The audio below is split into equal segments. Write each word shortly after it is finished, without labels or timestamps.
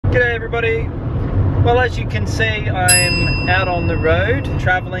G'day everybody. Well, as you can see, I'm out on the road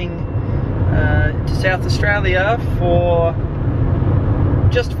travelling to South Australia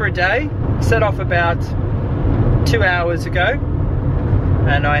just for a day. Set off about 2 hours ago,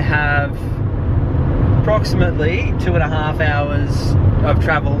 and I have approximately 2.5 hours of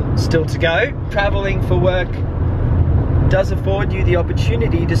travel still to go. Travelling for work does afford you the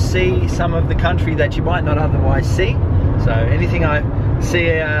opportunity to see some of the country that you might not otherwise see. So anything I see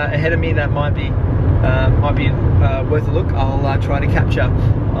ahead of me that might be worth a look, I'll try to capture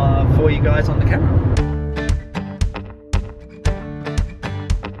for you guys on the camera.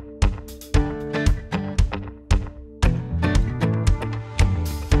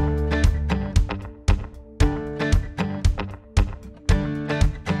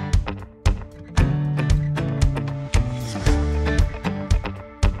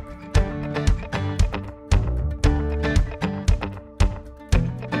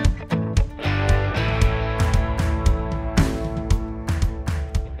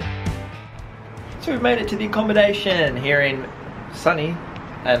 So we've made it to the accommodation here in sunny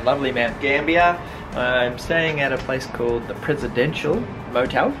and lovely Mount Gambier. I'm staying at a place called the Presidential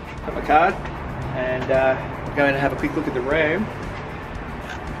Motel. Got my card, and we're going to have a quick look at the room.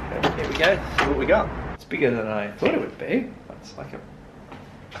 Here we go, see what we got. It's bigger than I thought it would be. It's like an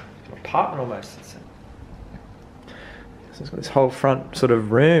apartment almost. It's got this whole front sort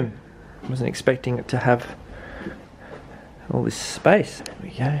of room. I wasn't expecting it to have all this space. There we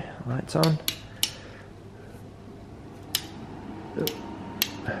go, lights on.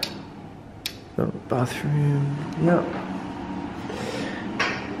 Bathroom, yep,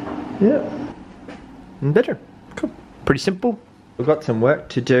 and bedroom. Cool, pretty simple. We've got some work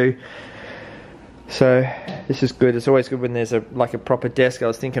to do, so this is good. It's always good when there's like a proper desk. I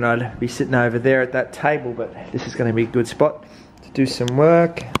was thinking I'd be sitting over there at that table, but this is going to be a good spot to do some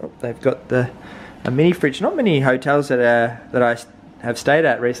work. Oh, they've got a mini fridge. Not many hotels that I have stayed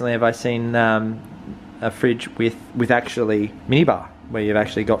at recently have I seen a fridge with actually minibar, where you've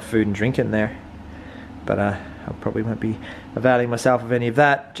actually got food and drink in there. But I probably won't be availing myself of any of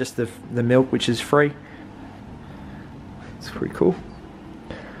that, just the milk, which is free. It's pretty cool.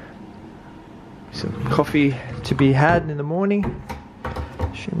 Some coffee to be had in the morning.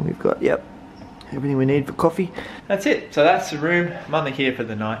 Assume we've got, yep, everything we need for coffee. That's it, so that's the room. I'm only here for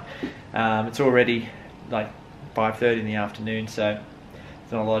the night. It's already like 5:30 in the afternoon, so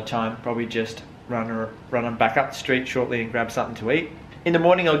it's not a lot of time. Probably just run back up the street shortly and grab something to eat. In the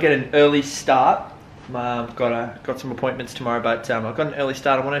morning I'll get an early start. Got some appointments tomorrow, but I've got an early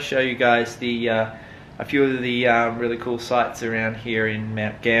start. I want to show you guys a few of the really cool sights around here in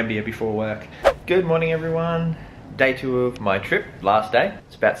Mount Gambier before work. Good morning everyone. Day 2 of my trip, last day.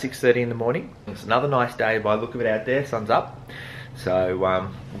 It's about 6:30 in the morning. It's another nice day by the look of it out there, sun's up. So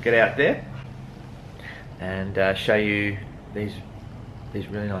we'll get out there and show you these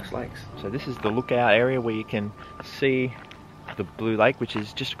really nice lakes. So this is the lookout area where you can see the Blue Lake, which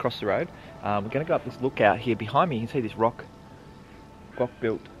is just across the road. We're going to go up this lookout here. Behind me you can see this rock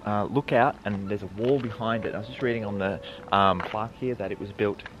built lookout, and there's a wall behind it. I was just reading on the plaque here that it was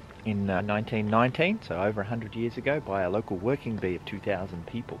built in 1919, so over 100 years ago, by a local working bee of 2,000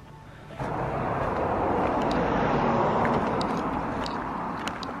 people.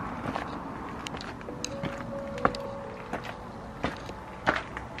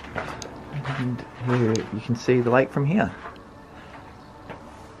 And here you can see the lake from here.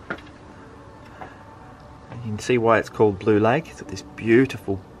 You can see why it's called Blue Lake. It's got this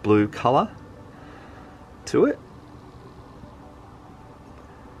beautiful blue colour to it.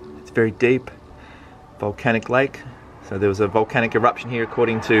 It's very deep, volcanic lake. So there was a volcanic eruption here,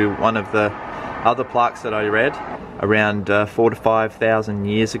 according to one of the other plaques that I read, around 4,000 to 5,000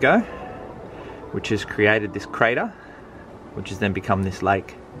 years ago, which has created this crater, which has then become this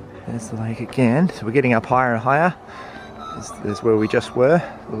lake. There's the lake again. So we're getting up higher and higher. There's where we just were,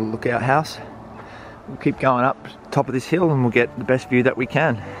 a little lookout house. We'll keep going up top of this hill and we'll get the best view that we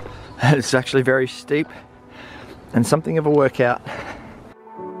can. It's actually very steep and something of a workout.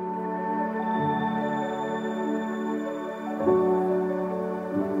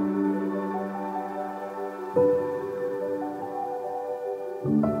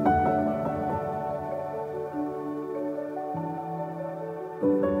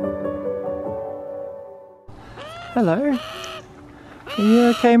 Hello. Are you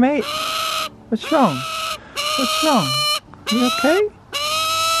okay, mate? What's wrong? What's wrong? You okay?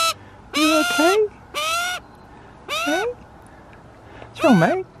 You okay? Hey? What's wrong,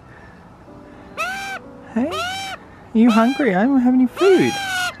 mate? Hey? Are you hungry? I don't have any food.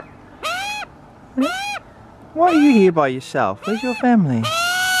 Hey? Why are you here by yourself? Where's your family?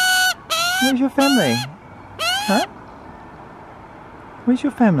 Where's your family? Huh? Where's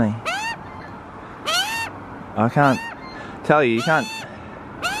your family? I can't tell you, you can't.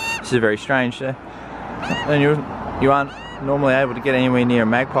 This is very strange. And you aren't normally able to get anywhere near a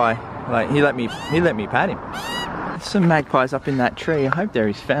magpie. Like he let me pat him. There's some magpies up in that tree. I hope they're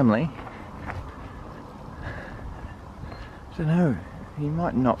his family. I don't know. He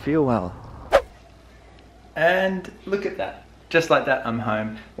might not feel well. And look at that. Just like that, I'm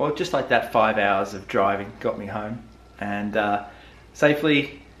home. Well, just like that, 5 hours of driving got me home, and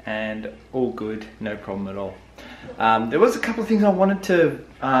safely and all good, no problem at all. There was a couple of things I wanted to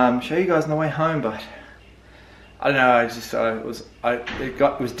show you guys on the way home, but I don't know.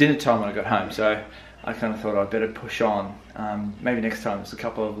 It was dinner time when I got home, so I kind of thought I'd better push on. Maybe next time. There's a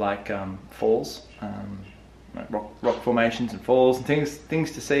couple of like falls, like rock formations and falls and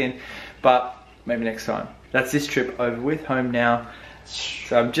things to see, but maybe next time. That's this trip over with, home now.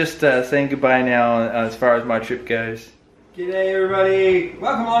 So I'm just saying goodbye now as far as my trip goes. G'day everybody,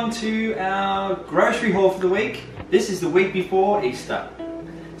 welcome on to our grocery haul for the week. This is the week before Easter.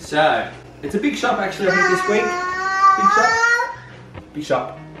 So, it's a big shop actually I think this week. Big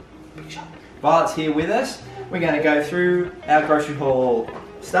shop. Big shop. Violet's here with us. We're going to go through our grocery haul,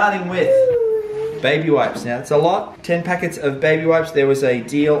 starting with baby wipes. Now it's a lot, 10 packets of baby wipes. There was a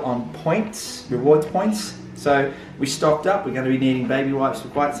deal on points, rewards points. So we stocked up. We're going to be needing baby wipes for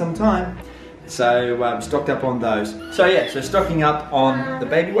quite some time. So stocked up on those. So yeah, so stocking up on the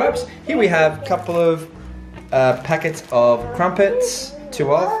baby wipes. Here we have a couple of packets of crumpets,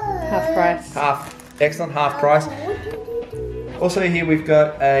 2 of. Half price. Excellent, half price. Also here we've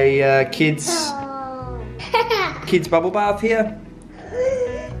got a kids bubble bath here.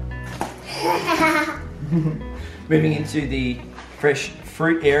 Moving into the fresh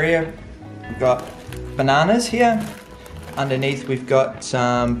fruit area, we've got bananas here. Underneath we've got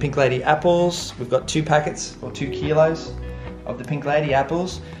some Pink Lady apples. We've got 2 packets or 2 kilos of the Pink Lady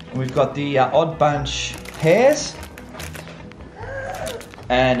apples. And we've got the Odd Bunch pears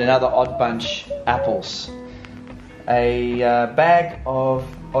and another Odd Bunch apples. A bag of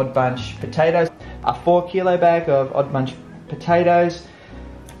Odd Bunch potatoes, a 4 kilo bag of Odd Bunch potatoes,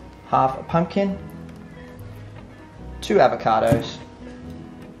 half a pumpkin, 2 avocados,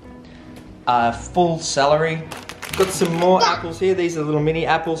 full celery. Got some more apples here. These are little mini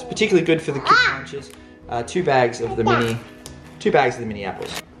apples, particularly good for the kids' lunches. 2 bags of the mini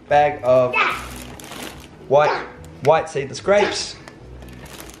apples. Bag of white seedless grapes.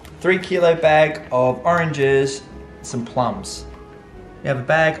 3 kilo bag of oranges, some plums. We have a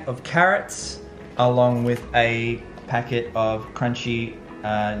bag of carrots, along with a packet of crunchy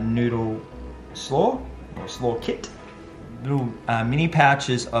noodle slaw, or slaw kit. Little mini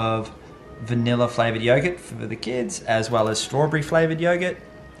pouches of vanilla flavoured yogurt for the kids, as well as strawberry flavoured yogurt.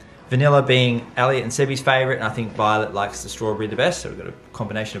 Vanilla being Elliot and Sebby's favourite, and I think Violet likes the strawberry the best, so we've got a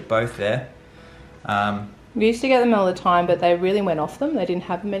combination of both there. We used to get them all the time, but they really went off them. They didn't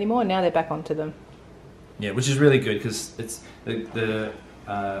have them anymore, and now they're back onto them. Yeah, which is really good, because it's the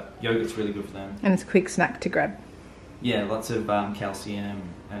yogurt's really good for them. And it's a quick snack to grab. Yeah, lots of calcium,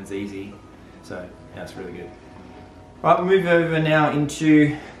 and it's easy, so yeah, it's really good. Right, we'll move over now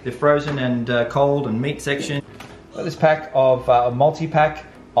into the frozen and cold and meat section. Got this pack of a multi-pack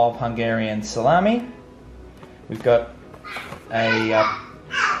of Hungarian salami. We've got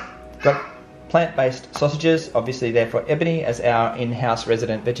plant-based sausages. Obviously, they're for Ebony as our in-house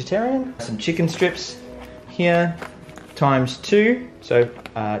resident vegetarian. Some chicken strips here, times 2, so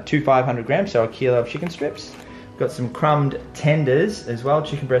 2 500 grams, so a kilo of chicken strips. We've got some crumbed tenders as well,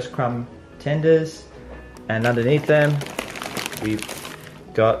 chicken breast crumb tenders. And underneath them, we've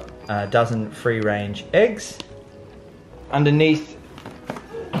got a dozen free-range eggs. Underneath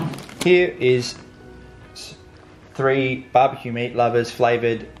here is 3 barbecue meat lovers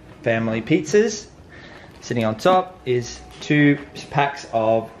flavoured family pizzas. Sitting on top is 2 packs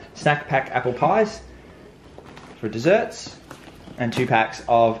of snack pack apple pies for desserts, and 2 packs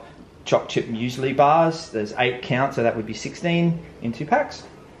of choc chip muesli bars. There's 8 count, so that would be 16 in 2 packs.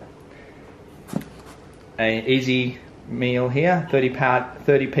 An easy meal here,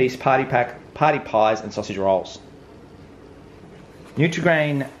 30-piece party pies and sausage rolls.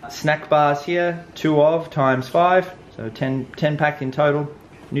 Nutri-Grain snack bars here, 2 of times 5, so 10 pack in total.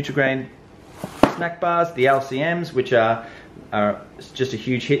 Nutri-Grain snack bars, the LCMs, which are just a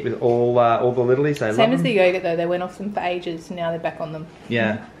huge hit with all the littlies. They Same as the yogurt though, they went off them for ages, now they're back on them.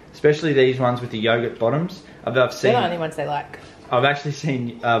 Yeah, especially these ones with the yogurt bottoms. I've seen, they're the only ones they like. I've actually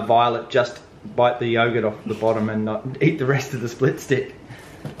seen Violet just bite the yogurt off the bottom and not eat the rest of the split stick.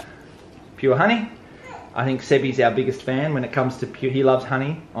 Pure honey, I think Sebi's our biggest fan when it comes to pure. He loves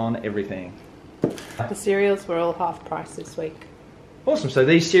honey on everything. The cereals were all half price this week. Awesome. So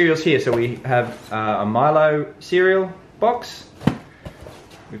these cereals here. So we have a Milo cereal box.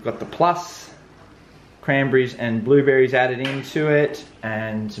 We've got the Plus, cranberries and blueberries added into it,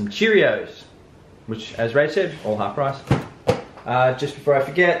 and some Cheerios, which, as Ray said, all half price. Just before I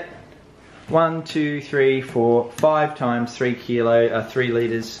forget, 1, 2, 3, 4, 5 times 3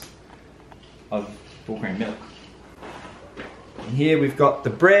 litres of full cream milk. And here we've got the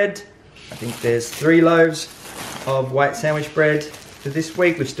bread. I think there's 3 loaves of white sandwich bread for this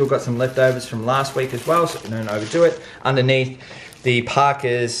week. We've still got some leftovers from last week as well, so we don't overdo it. Underneath the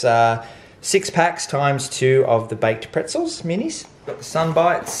Parker's 6 packs times 2 of the baked pretzels minis. Got the Sun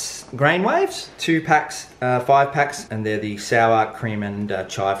Bites Grain Waves, 2 packs, 5 packs, and they're the sour cream and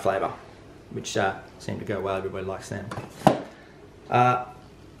chai flavour, which seem to go well. Everybody likes them.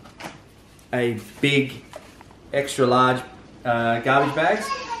 A big extra large garbage bags.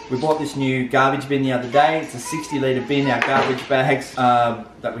 We bought this new garbage bin the other day. It's a 60-litre bin. Our garbage bags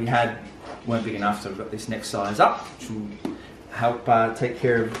that we had weren't big enough, so we've got this next size up, which will help take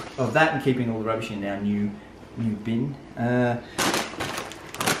care of that and keeping all the rubbish in our new bin.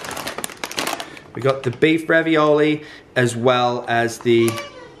 We got the beef ravioli as well as the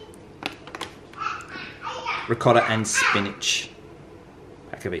ricotta and spinach,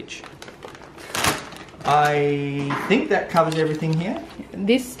 pack of each. I think that covers everything here.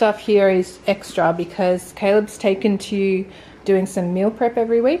 This stuff here is extra because Caleb's taken to doing some meal prep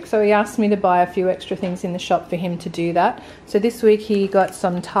every week, so he asked me to buy a few extra things in the shop for him to do that. So this week he got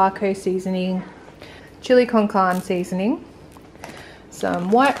some taco seasoning, chili con carne seasoning,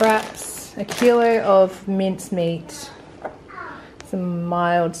 some white wraps, a kilo of minced meat, some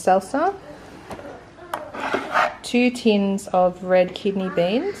mild salsa, 2 tins of red kidney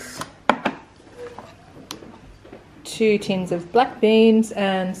beans, 2 tins of black beans,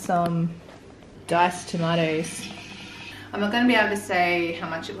 and some diced tomatoes. I'm not going to be able to say how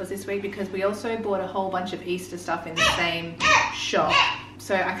much it was this week because we also bought a whole bunch of Easter stuff in the same shop,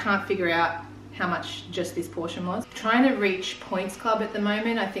 so I can't figure out how much just this portion was. Trying to reach Points Club at the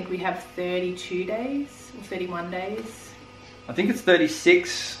moment. I think we have 32 days or 31 days. I think it's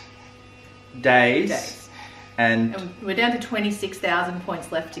 36 days. And we're down to 26,000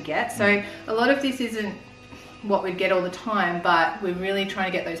 points left to get. So a lot of this isn't what we'd get all the time, but we're really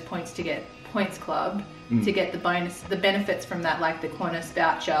trying to get those points to get Points Club to get the benefits from that, like the Qantas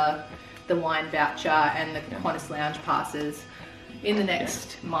voucher, the wine voucher, and the Qantas lounge passes in the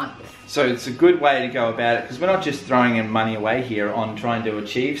next month. So it's a good way to go about it because we're not just throwing money away here on trying to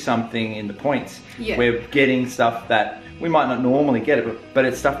achieve something in the points. Yeah. We're getting stuff that we might not normally get, but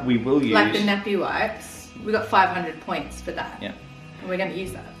it's stuff we will use. Like the nappy wipes, we got 500 points for that. Yeah. And we're going to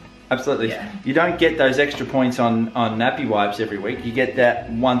use that. Absolutely. Yeah. You don't get those extra points on nappy wipes every week. You get that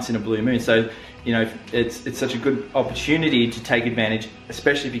once in a blue moon. So, you know, it's such a good opportunity to take advantage,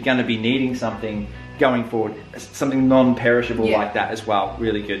 especially if you're going to be needing something going forward, something non-perishable like that as well.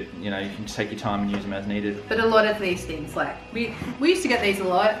 Really good. You know, you can just take your time and use them as needed. But a lot of these things, like we used to get these a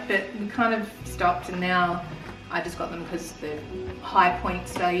lot, but we kind of stopped, and now I just got them because the high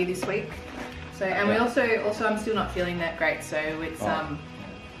points value this week. So, and we also I'm still not feeling that great, so it's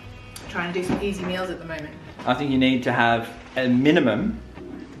trying to do some easy meals at the moment. I think you need to have a minimum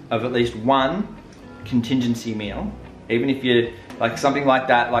of at least 1 contingency meal, even if you like something like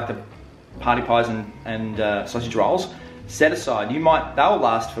that, like the party pies and sausage rolls. Set aside. They'll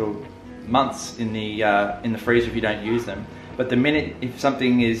last for months in the freezer if you don't use them. But the minute if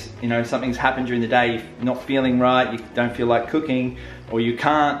something's happened during the day, you're not feeling right, you don't feel like cooking, or you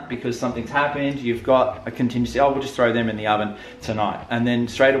can't because something's happened, you've got a contingency. Oh, we'll just throw them in the oven tonight, and then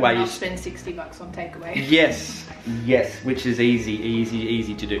straight away I'll spend $60 on takeaway. Yes, which is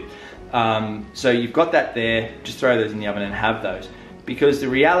easy to do. So you've got that there. Just throw those in the oven and have those. Because the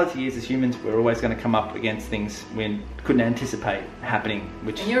reality is, as humans, we're always going to come up against things we couldn't anticipate happening.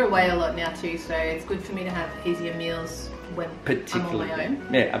 And you're away a lot now too, so it's good for me to have easier meals when I'm on my own.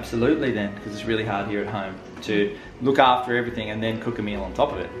 Yeah, absolutely then, because it's really hard here at home to look after everything and then cook a meal on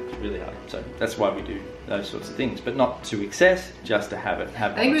top of it. It's really hard. So that's why we do those sorts of things, but not to excess, just to have it.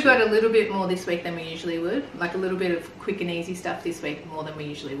 I think we've got a little bit more this week than we usually would, like a little bit of quick and easy stuff this week more than we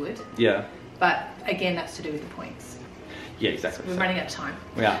usually would. Yeah. But again, that's to do with the points. Yeah, exactly. So we're running out of time.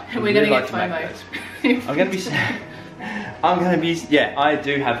 We are. And we're going to get FOMO. I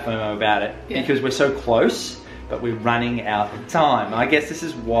do have FOMO about it because we're so close, but we're running out of time. I guess this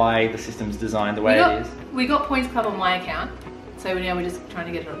is why the system's designed the way it is. We got Points Club on my account, so now we're just trying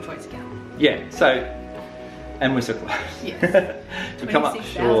to get it on Troy's account. Yeah, so, and we're so close. Yes. we come up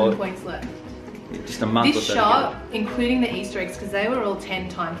short. 26,000 points left. just a month This or so shop, together. including the Easter eggs, because they were all 10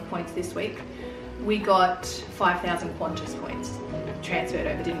 times points this week, we got 5,000 Qantas points transferred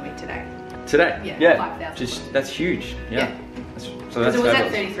over, didn't we, today? Today? Yeah, 5,000. That's huge. Yeah. So Because that's it was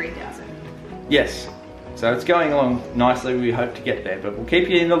at fabulous. 33,000. Yes. So it's going along nicely. We hope to get there, but we'll keep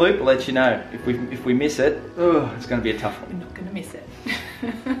you in the loop. We'll let you know if we miss it. Oh, it's going to be a tough one. We're not going to miss it.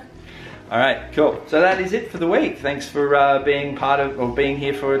 All right, cool. So that is it for the week. Thanks for being part of or being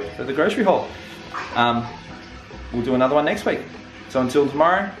here for the grocery haul. We'll do another one next week. So until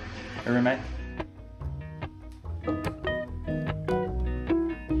tomorrow, everyone, mate.